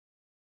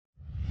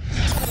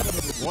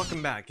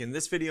Welcome back. In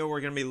this video we're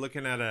going to be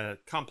looking at a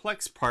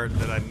complex part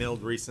that I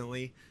milled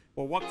recently.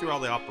 We'll walk through all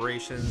the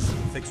operations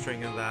and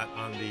fixturing of that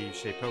on the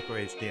Shapeoko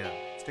HDM.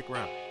 Stick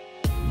around.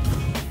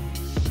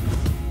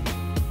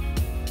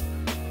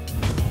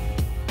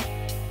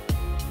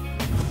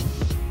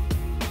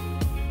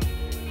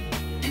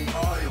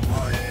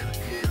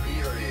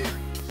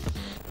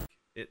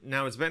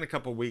 Now it's been a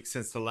couple weeks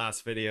since the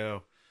last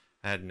video.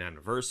 I had an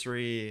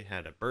anniversary,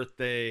 had a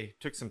birthday,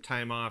 took some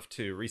time off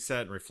to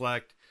reset and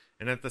reflect,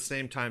 and at the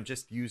same time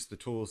just use the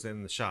tools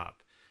in the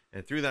shop.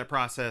 And through that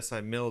process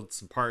I milled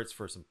some parts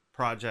for some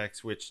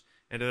projects which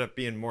ended up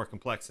being more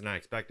complex than I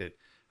expected.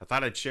 I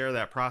thought I'd share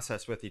that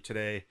process with you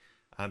today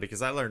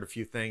because I learned a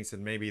few things,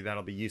 and maybe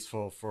that'll be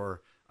useful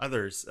for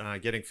others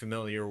getting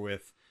familiar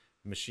with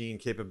machine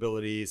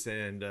capabilities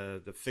and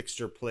the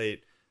fixture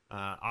plate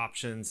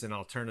options and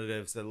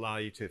alternatives that allow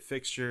you to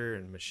fixture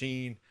and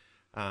machine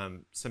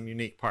some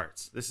unique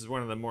parts. This is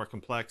one of the more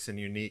complex and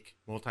unique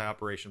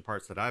multi-operation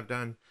parts that I've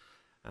done,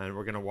 and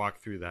we're going to walk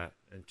through that.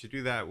 And to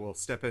do that, we'll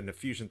step into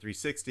Fusion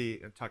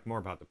 360 and talk more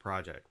about the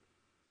project.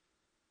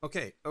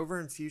 Okay, over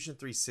in Fusion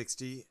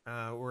 360,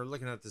 we're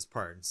looking at this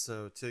part.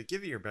 So to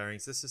give you your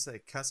bearings, this is a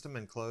custom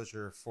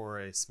enclosure for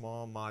a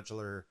small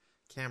modular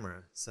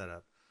camera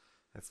setup.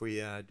 If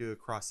we do a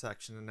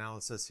cross-section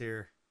analysis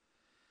here,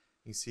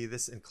 you see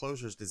this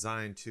enclosure is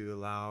designed to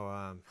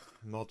allow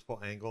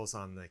multiple angles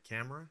on the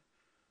camera,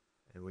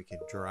 and we can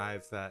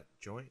drive that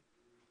joint.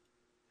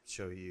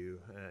 Show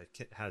you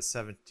it has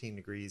 17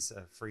 degrees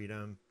of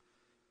freedom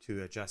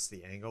to adjust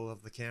the angle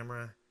of the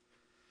camera,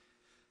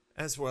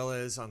 as well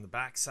as on the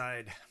back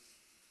side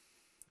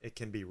it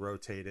can be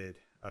rotated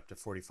up to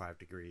 45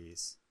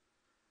 degrees.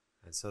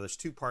 And so there's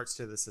two parts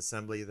to this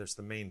assembly. There's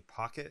the main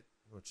pocket,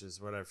 which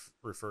is what I've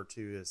referred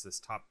to as this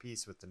top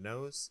piece with the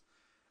nose,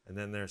 and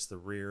then there's the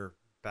rear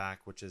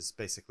back, which is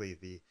basically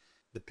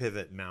the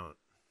pivot mount.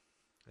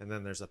 And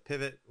then there's a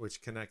pivot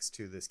which connects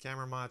to this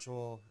camera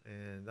module,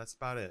 and that's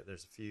about it.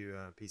 There's a few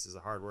pieces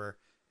of hardware,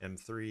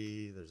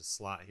 M3, there's a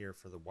slot here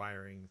for the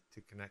wiring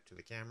to connect to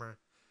the camera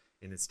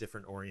in its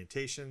different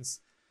orientations.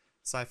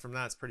 Aside from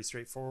that, it's pretty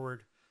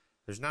straightforward.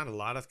 There's not a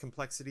lot of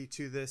complexity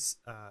to this,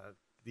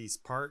 these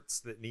parts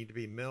that need to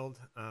be milled,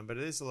 but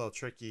it is a little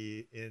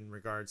tricky in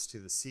regards to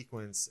the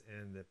sequence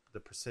and the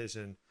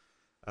precision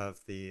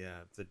of the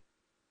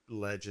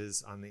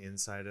ledges on the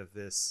inside of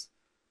this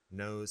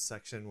nose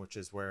section, which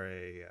is where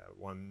a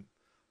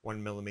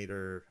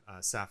 1mm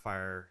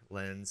sapphire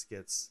lens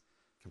gets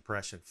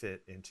compression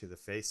fit into the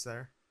face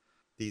there.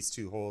 These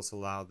two holes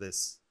allow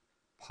this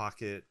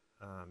pocket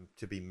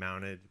to be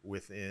mounted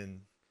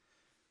within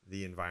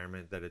the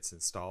environment that it's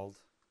installed.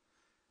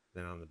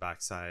 Then on the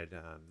back side,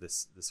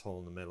 this hole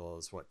in the middle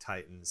is what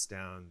tightens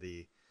down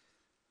the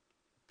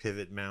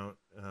pivot mount,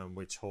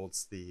 which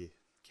holds the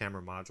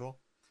camera module.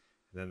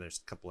 And then there's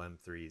a couple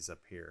M3s up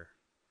here.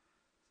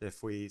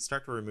 If we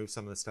start to remove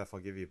some of the stuff, I'll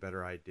give you a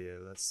better idea.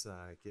 Let's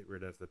get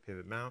rid of the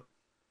pivot mount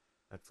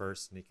at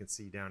first, and you can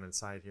see down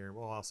inside here.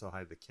 We'll also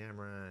hide the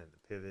camera and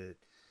the pivot,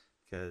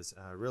 because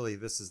really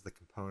this is the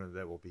component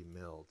that will be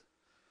milled.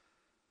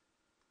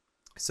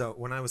 So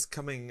when I was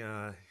developing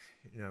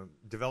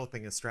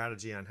a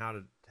strategy on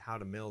how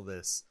to mill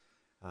this,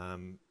 I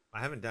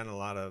haven't done a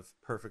lot of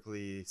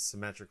perfectly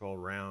symmetrical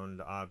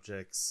round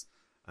objects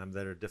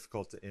that are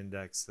difficult to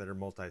index, that are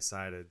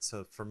multi-sided.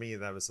 So for me,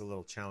 that was a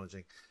little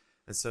challenging.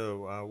 And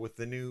so with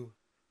the new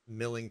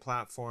milling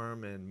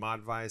platform and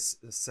mod vise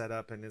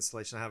setup and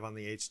installation I have on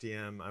the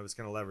HDM, I was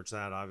going to leverage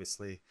that,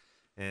 obviously.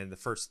 And the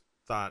first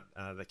thought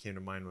that came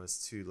to mind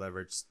was to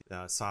leverage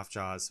soft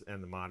jaws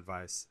and the mod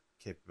vise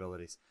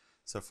capabilities.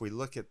 So if we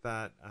look at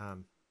that,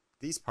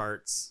 these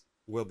parts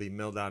will be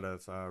milled out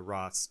of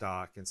raw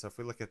stock. And so if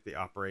we look at the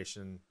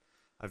operation,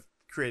 I've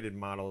created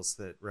models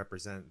that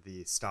represent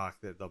the stock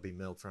that they'll be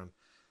milled from.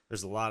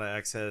 There's a lot of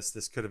excess.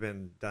 This could have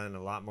been done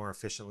a lot more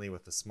efficiently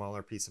with a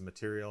smaller piece of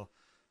material,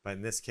 but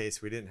in this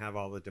case we didn't have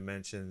all the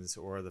dimensions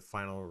or the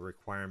final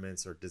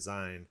requirements or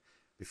design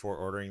before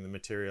ordering the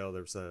material.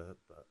 There was a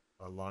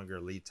longer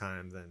lead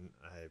time than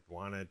I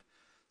wanted,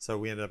 so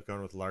we ended up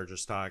going with larger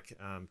stock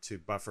to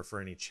buffer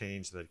for any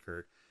change that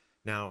occurred.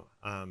 Now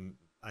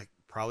I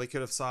probably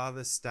could have sawed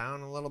this down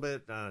a little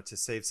bit to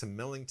save some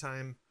milling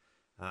time.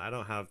 I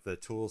don't have the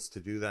tools to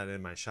do that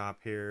in my shop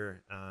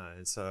here,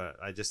 and so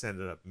I just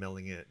ended up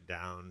milling it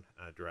down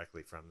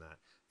directly from that.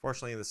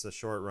 Fortunately, this is a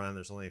short run.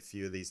 There's only a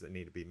few of these that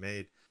need to be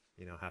made,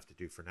 have to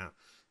do for now.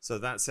 So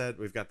that said,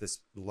 we've got this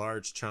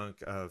large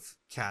chunk of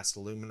cast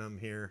aluminum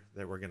here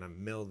that we're going to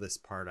mill this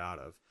part out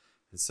of.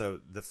 And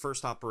so the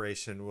first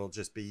operation will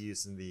just be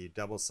using the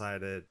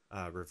double-sided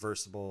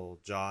reversible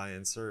jaw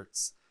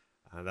inserts.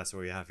 That's what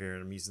we have here,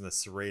 and I'm using the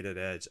serrated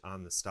edge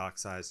on the stock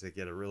size to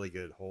get a really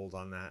good hold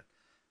on that.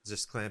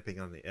 Just clamping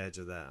on the edge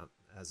of that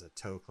as a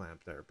toe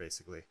clamp there,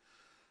 basically.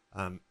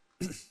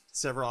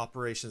 Several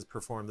operations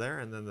performed there,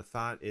 and then the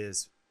thought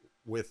is,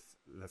 with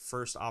the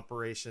first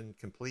operation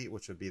complete,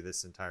 which would be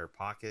this entire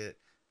pocket,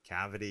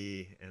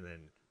 cavity, and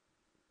then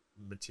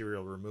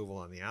material removal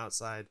on the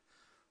outside,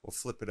 we'll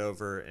flip it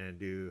over and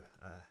do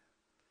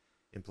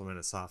implement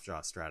a soft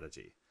jaw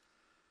strategy.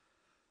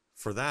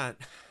 For that,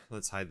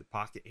 let's hide the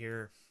pocket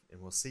here,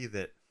 and we'll see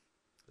that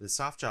the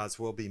soft jaws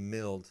will be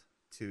milled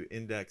to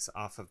index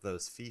off of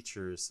those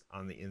features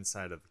on the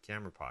inside of the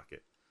camera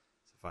pocket.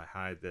 So if I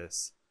hide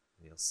this,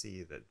 you'll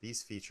see that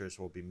these features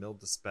will be milled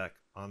to spec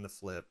on the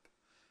flip,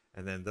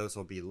 and then those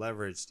will be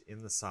leveraged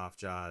in the soft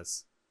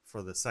jaws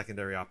for the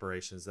secondary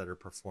operations that are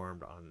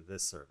performed on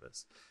this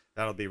surface.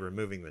 That'll be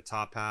removing the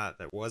top hat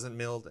that wasn't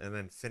milled, and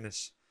then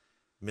finish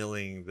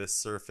milling this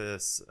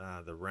surface,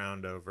 the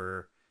round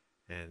over,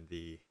 and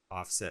the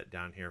offset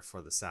down here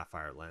for the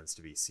sapphire lens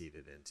to be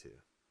seated into.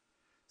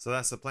 So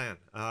that's the plan.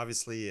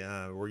 Obviously,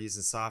 we're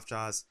using soft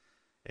jaws,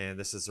 and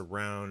this is a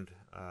round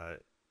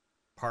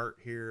part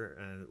here,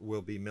 and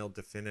will be milled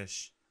to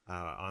finish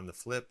on the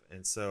flip.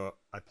 And so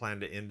I plan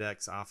to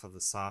index off of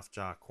the soft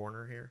jaw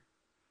corner here,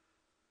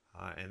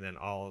 and then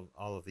all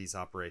of these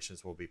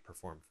operations will be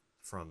performed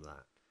from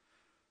that.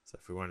 So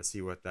if we want to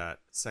see what that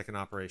second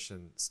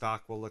operation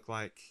stock will look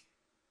like,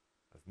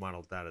 I've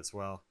modeled that as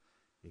well.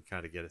 You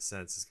kind of get a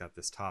sense. It's got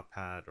this top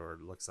hat, or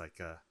it looks like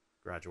a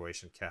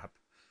graduation cap,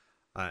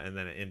 and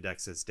then it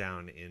indexes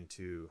down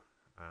into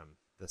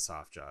the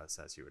soft jaws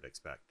as you would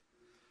expect.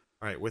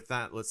 All right, with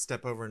that, let's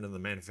step over into the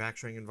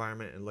manufacturing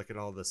environment and look at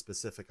all the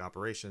specific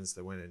operations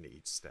that went into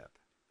each step.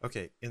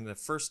 Okay, in the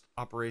first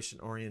operation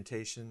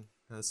orientation,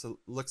 this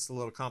looks a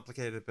little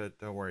complicated, but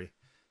don't worry,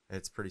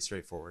 it's pretty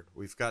straightforward.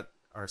 We've got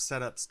our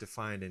setups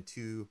defined in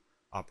two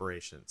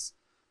operations.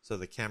 So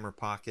the camera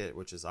pocket,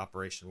 which is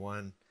operation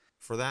 1.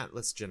 For that,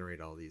 let's generate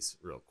all these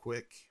real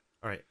quick.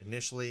 All right,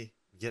 initially,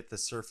 get the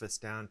surface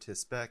down to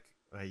spec.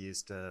 I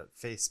used a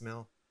face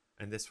mill,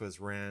 and this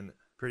was ran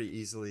pretty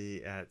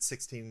easily at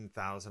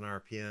 16,000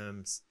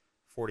 RPMs,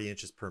 40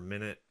 inches per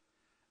minute,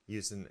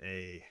 using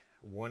a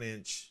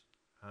 1-inch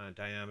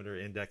diameter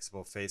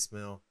indexable face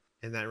mill.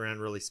 And that ran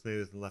really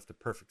smooth and left a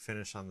perfect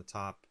finish on the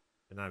top.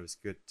 And I was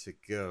good to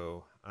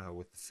go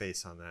with the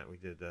face on that. We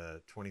did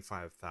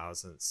 25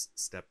 thousandths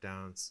step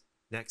downs.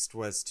 Next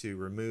was to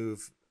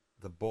remove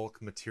the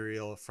bulk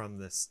material from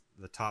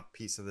the top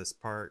piece of this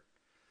part.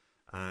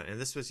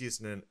 And this was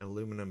using an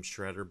aluminum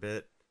shredder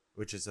bit,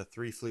 which is a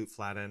 3-flute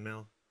flat end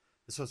mill.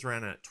 This was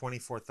ran at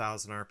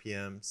 24,000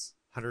 RPMs,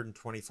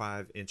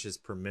 125 inches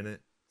per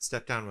minute.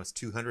 Step down was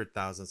 200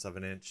 thousandths of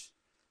an inch.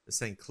 This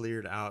thing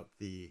cleared out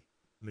the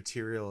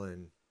material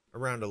in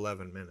around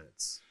 11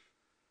 minutes.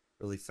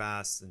 Really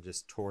fast, and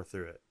just tore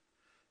through it.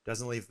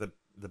 Doesn't leave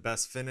the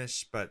best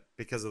finish, but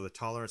because of the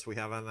tolerance we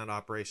have on that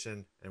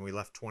operation, and we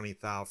left 20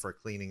 thou for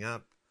cleaning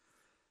up,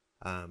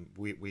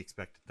 we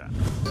expected that.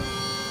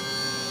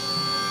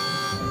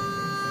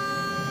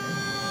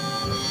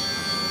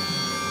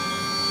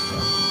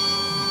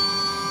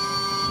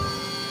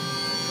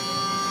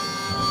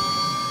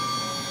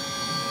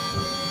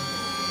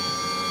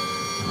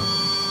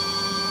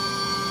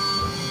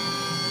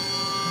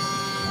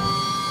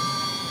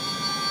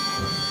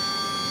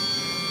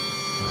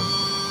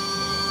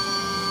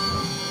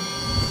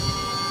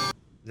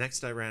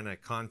 Next, I ran a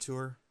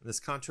contour. This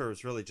contour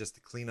was really just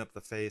to clean up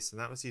the face, and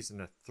that was using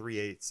a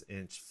 3/8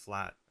 inch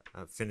flat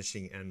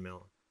finishing end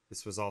mill.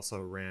 This was also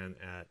ran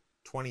at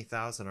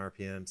 20,000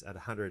 RPMs at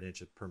 100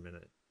 inches per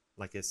minute.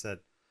 Like I said,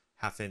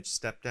 1/2 inch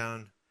step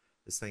down.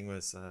 This thing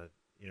was,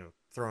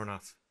 throwing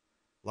off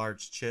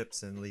large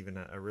chips and leaving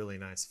a really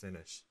nice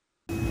finish.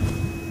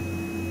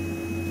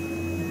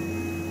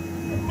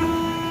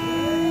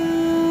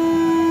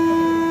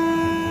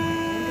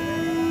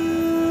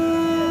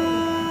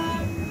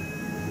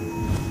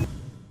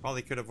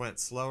 Probably could have went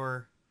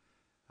slower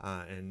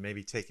and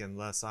maybe taken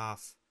less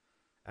off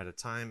at a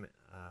time,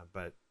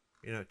 but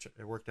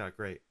it worked out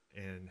great.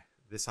 And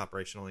this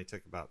operation only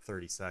took about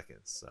 30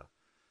 seconds, so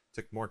it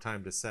took more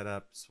time to set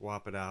up,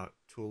 swap it out,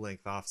 tool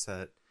length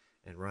offset,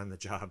 and run the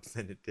job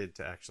than it did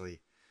to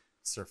actually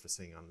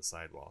surfacing on the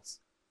sidewalls.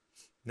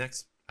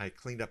 Next, I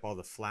cleaned up all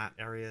the flat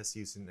areas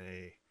using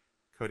a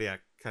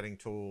Kodiak cutting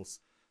tools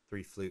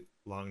 3-flute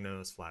long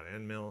nose flat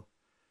end mill.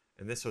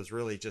 And this was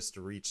really just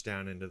to reach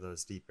down into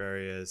those deep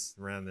areas,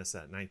 ran this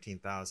at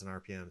 19,000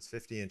 RPMs,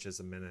 50 inches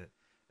a minute,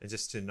 and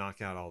just to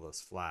knock out all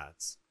those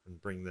flats and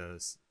bring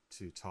those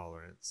to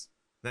tolerance.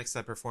 Next,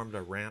 I performed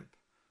a ramp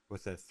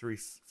with a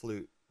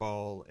 3-flute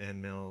ball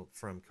end mill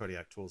from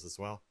Kodiak Tools as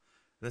well.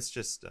 And this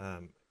just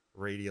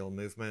radial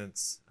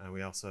movements.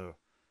 We also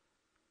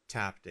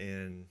tapped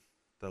in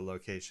the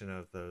location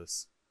of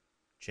those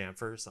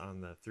chamfers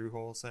on the through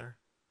holes there.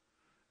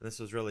 And this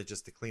was really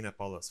just to clean up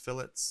all those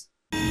fillets.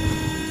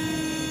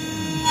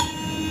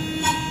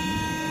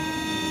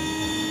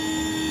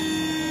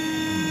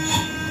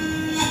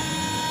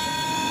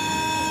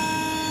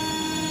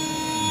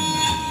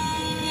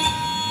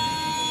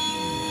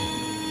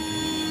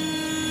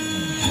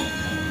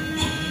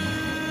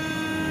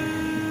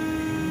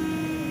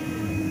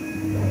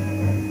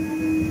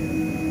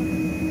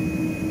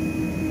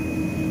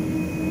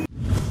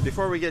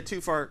 Before we get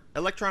too far,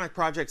 electronic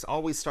projects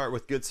always start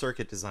with good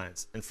circuit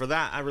designs, and for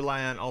that I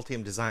rely on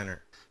Altium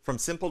Designer. From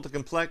simple to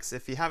complex,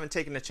 if you haven't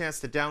taken a chance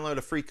to download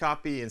a free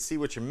copy and see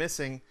what you're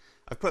missing,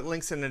 I've put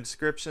links in the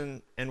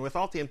description, and with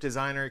Altium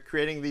Designer,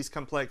 creating these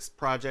complex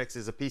projects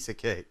is a piece of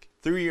cake.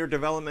 Through your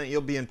development,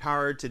 you'll be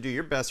empowered to do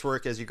your best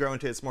work as you grow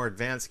into its more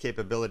advanced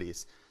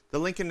capabilities. The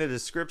link in the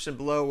description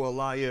below will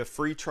allow you a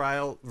free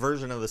trial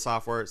version of the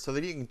software so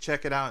that you can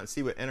check it out and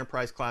see what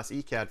enterprise class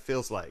ECAD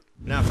feels like.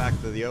 Now back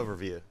to the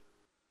overview.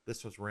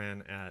 This was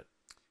ran at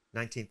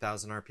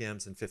 19,000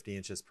 RPMs and 50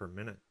 inches per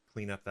minute.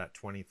 Clean up that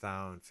 20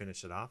 thou and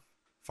finish it off.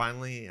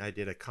 Finally, I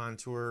did a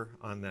contour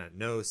on that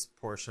nose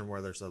portion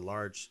where there's a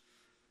large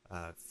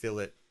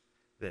fillet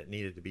that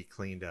needed to be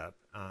cleaned up.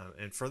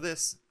 And for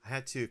this, I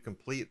had to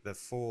complete the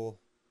full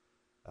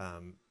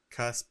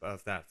cusp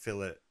of that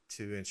fillet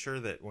to ensure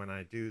that when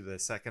I do the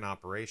second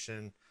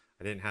operation,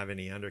 I didn't have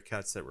any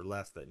undercuts that were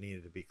left that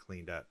needed to be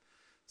cleaned up.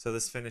 So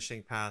this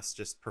finishing pass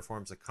just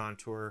performs a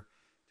contour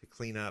to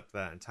clean up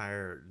that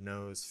entire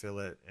nose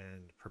fillet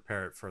and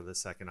prepare it for the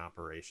second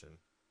operation.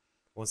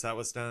 Once that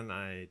was done,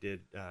 I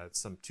did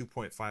some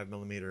 2.5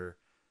 millimeter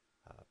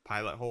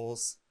pilot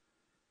holes.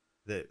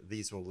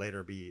 These will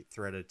later be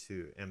threaded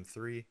to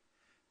M3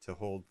 to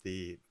hold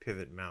the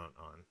pivot mount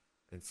on.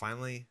 And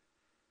finally,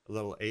 a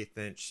little 1/8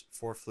 inch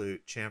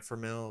 4-flute chamfer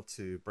mill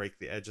to break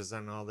the edges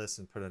on all this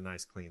and put a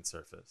nice clean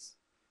surface.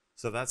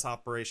 So that's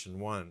operation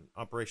 1.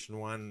 Operation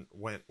 1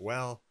 went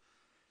well,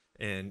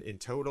 and in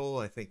total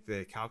I think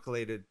the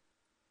calculated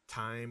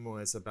time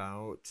was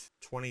about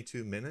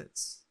 22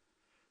 minutes.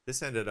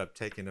 This ended up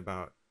taking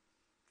about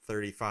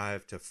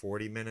 35 to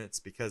 40 minutes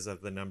because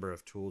of the number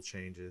of tool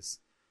changes.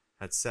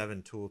 Had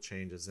 7 tool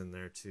changes in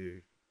there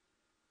to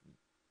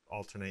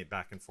alternate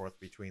back and forth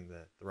between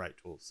the right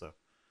tools. So,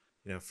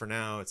 you know, for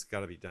now it's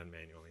got to be done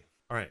manually.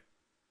 All right,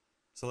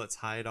 so let's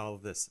hide all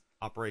of this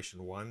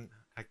operation 1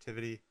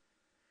 activity,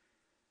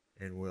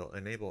 and we'll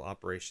enable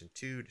operation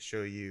 2 to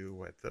show you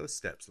what those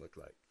steps look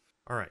like.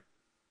 All right,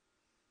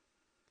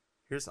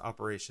 here's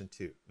operation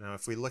 2. Now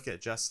if we look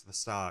at just the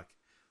stock,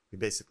 we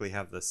basically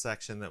have the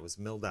section that was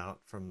milled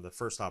out from the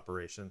first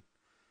operation.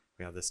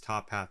 We have this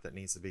top hat that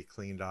needs to be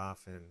cleaned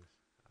off and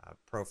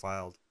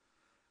profiled,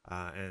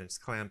 and it's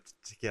clamped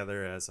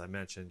together, as I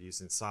mentioned,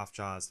 using soft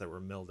jaws that were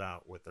milled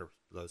out with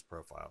those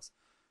profiles.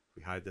 If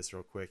we hide this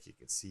real quick, you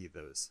can see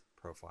those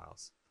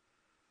profiles.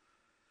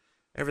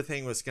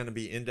 Everything was going to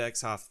be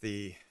indexed off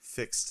the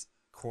fixed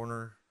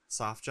corner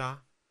soft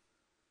jaw,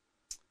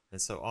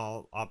 and so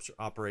all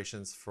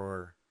operations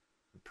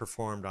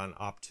performed on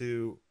Op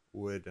 2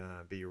 would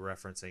be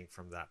referencing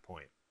from that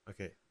point.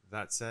 Okay,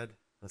 that said,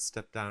 let's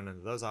step down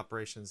into those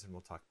operations and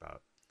we'll talk about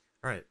it.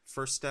 All right,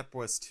 first step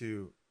was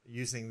to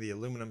using the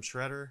aluminum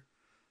shredder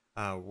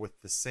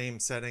with the same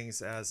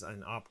settings as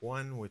an Op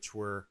 1, which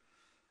were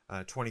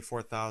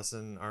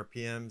 24,000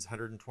 RPMs,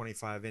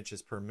 125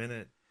 inches per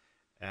minute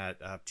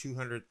at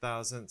 200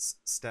 thousandths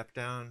step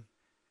down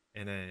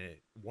and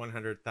a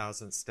 100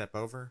 thousandth step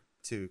over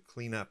to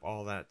clean up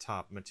all that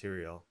top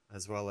material,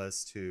 as well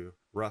as to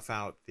rough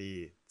out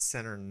the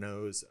center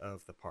nose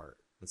of the part.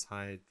 Let's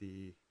hide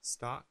the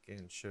stock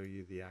and show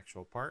you the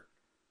actual part.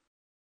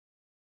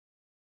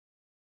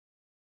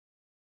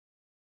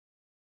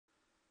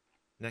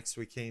 Next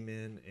we came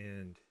in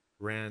and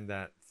ran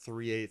that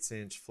 3/8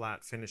 inch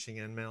flat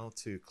finishing end mill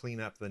to clean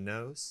up the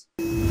nose.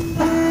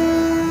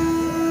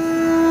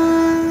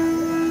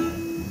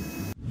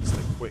 Just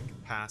a quick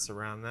pass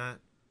around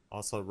that.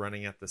 Also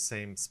running at the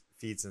same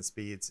feeds and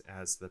speeds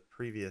as the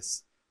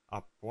previous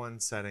Op 1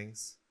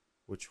 settings,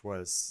 which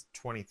was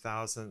 20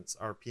 thousandths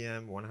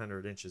RPM,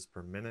 100 inches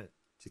per minute,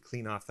 to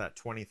clean off that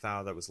 20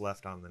 thou that was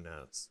left on the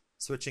nose.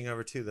 Switching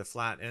over to the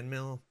flat end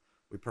mill,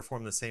 we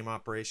perform the same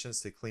operations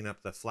to clean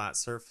up the flat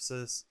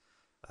surfaces.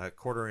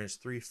 1/4 inch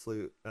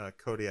 3-flute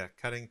Kodiak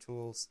cutting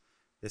tools.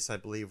 This I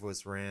believe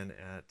was ran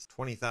at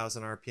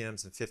 20,000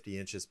 RPMs and 50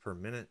 inches per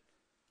minute.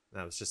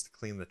 That was just to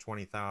clean the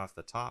 20 thou off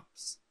the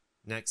tops.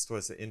 Next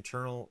was the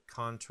internal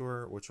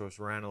contour, which was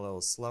ran a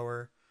little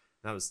slower.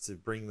 That was to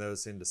bring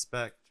those into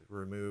spec,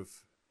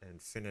 remove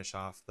and finish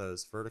off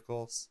those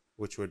verticals,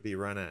 which would be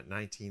run at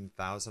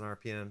 19,000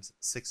 RPMs,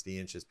 60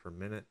 inches per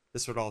minute.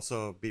 This would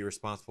also be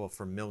responsible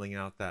for milling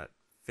out that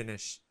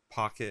finish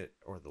pocket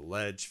or the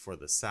ledge for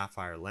the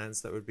sapphire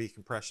lens that would be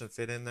compression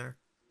fit in there.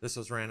 This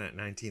was ran at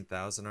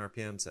 19,000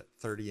 RPMs at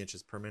 30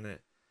 inches per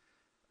minute,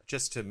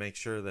 just to make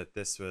sure that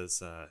this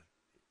was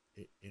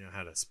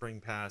had a spring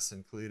pass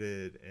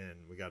included,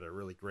 and we got a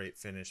really great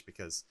finish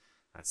because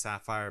that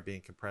sapphire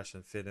being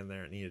compression fit in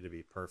there, it needed to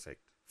be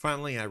perfect.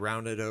 Finally, I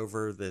rounded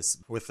over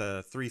this with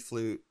a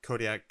 3-flute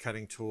Kodiak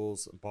cutting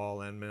tools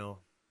ball end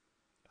mill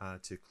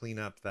to clean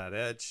up that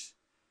edge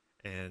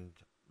and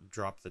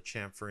drop the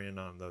chamfer in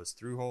on those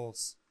through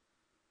holes.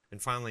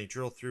 And finally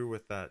drill through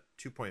with that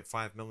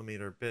 2.5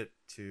 millimeter bit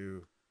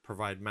to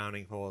provide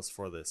mounting holes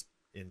for this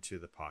into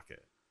the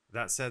pocket.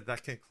 That said,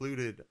 that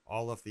concluded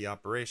all of the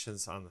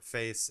operations on the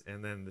face,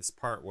 and then this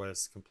part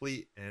was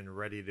complete and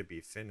ready to be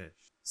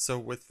finished. So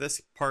with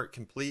this part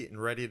complete and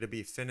ready to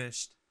be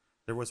finished,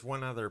 there was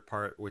one other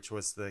part, which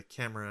was the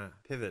camera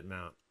pivot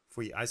mount. If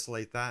we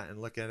isolate that and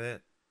look at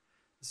it,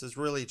 this is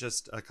really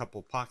just a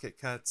couple pocket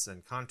cuts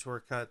and contour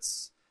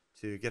cuts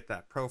to get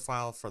that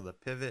profile for the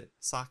pivot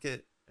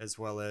socket as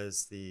well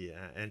as the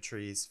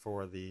entries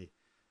for the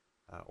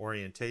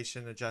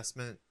orientation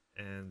adjustment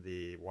and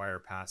the wire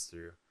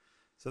pass-through.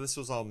 So this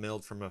was all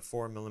milled from a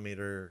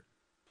 4mm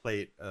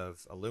plate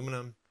of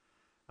aluminum,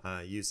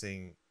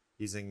 using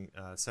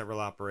several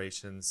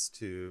operations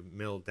to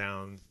mill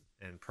down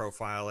and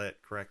profile it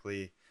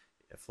correctly.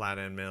 Flat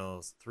end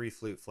mills, 3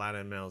 flute flat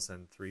end mills,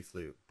 and 3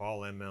 flute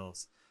ball end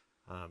mills.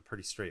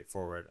 Pretty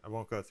straightforward. I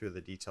won't go through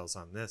the details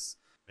on this,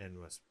 and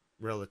was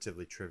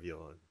relatively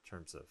trivial in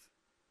terms of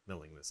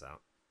milling this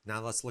out.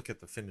 Now let's look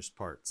at the finished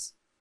parts.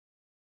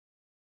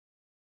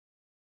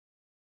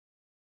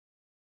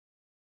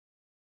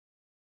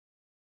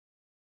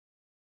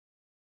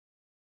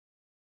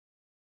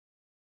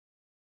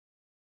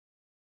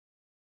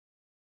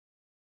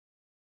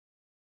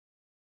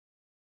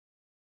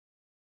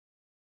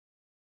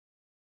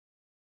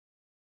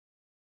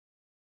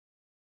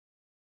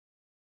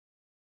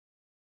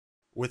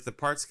 With the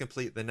parts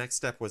complete, the next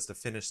step was to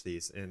finish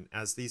these, and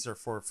as these are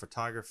for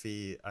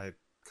photography, I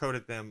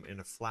coated them in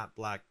a flat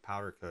black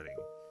powder coating.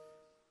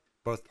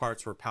 Both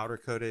parts were powder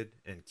coated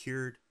and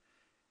cured,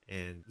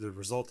 and the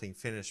resulting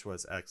finish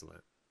was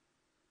excellent.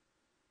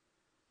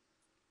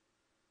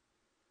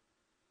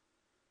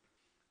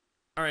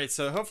 Alright,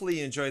 so hopefully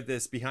you enjoyed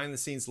this behind the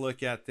scenes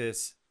look at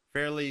this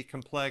fairly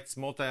complex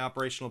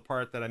multi-operational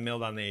part that I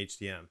milled on the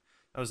HDM.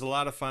 That was a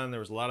lot of fun. There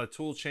was a lot of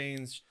tool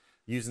chains,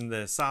 using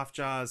the soft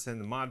jaws and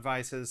the mod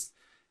vices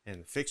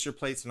and the fixture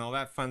plates and all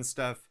that fun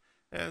stuff.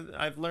 And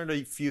I've learned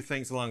a few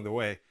things along the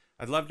way.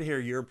 I'd love to hear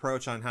your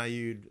approach on how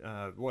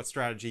what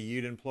strategy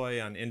you'd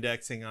employ on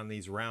indexing on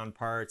these round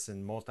parts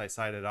and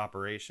multi-sided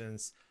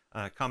operations.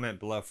 Comment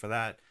below for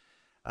that.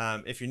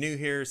 If you're new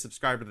here,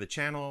 subscribe to the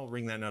channel,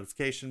 ring that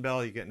notification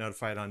bell. You get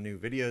notified on new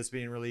videos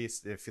being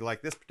released. If you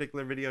like this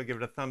particular video, give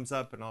it a thumbs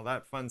up and all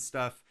that fun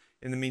stuff.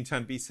 In the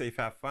meantime, be safe,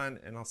 have fun,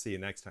 and I'll see you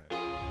next time.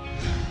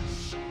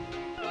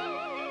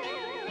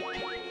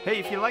 Hey,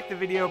 if you liked the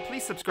video,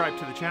 please subscribe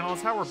to the channel.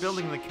 It's how we're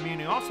building the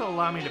community. Also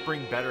allow me to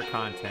bring better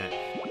content.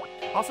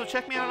 Also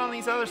check me out on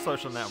these other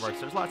social networks.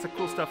 There's lots of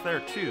cool stuff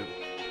there too.